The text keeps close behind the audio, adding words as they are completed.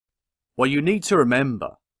What you need to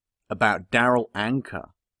remember about Darryl Anka,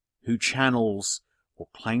 who channels, or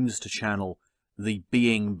claims to channel, the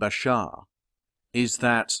being Bashar, is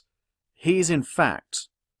that he is in fact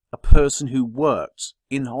a person who worked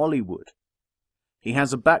in Hollywood. He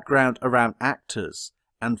has a background around actors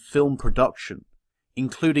and film production,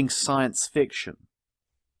 including science fiction.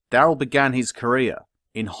 Darryl began his career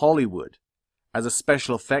in Hollywood as a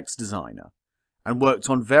special effects designer and worked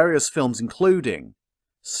on various films including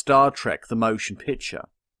Star Trek the Motion Picture,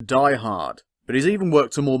 Die Hard, but he's even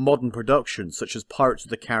worked on more modern productions such as Pirates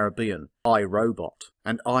of the Caribbean, I, Robot,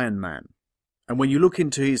 and Iron Man. And when you look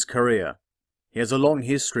into his career, he has a long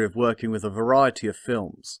history of working with a variety of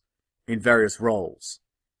films in various roles,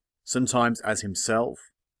 sometimes as himself,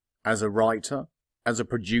 as a writer, as a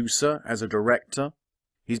producer, as a director.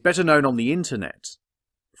 He's better known on the internet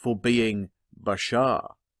for being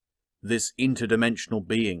Bashar, this interdimensional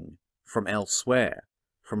being from elsewhere,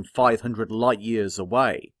 from 500 light years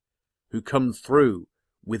away, who come through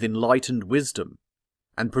with enlightened wisdom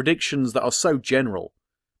and predictions that are so general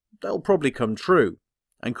they'll probably come true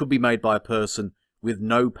and could be made by a person with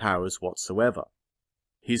no powers whatsoever.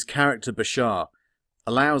 His character Bashar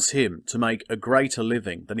allows him to make a greater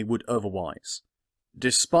living than he would otherwise.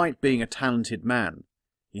 Despite being a talented man,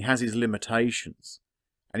 he has his limitations,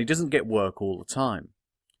 and he doesn't get work all the time.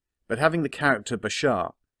 But having the character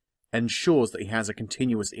Bashar ensures that he has a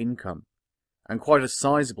continuous income, and quite a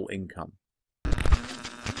sizable income,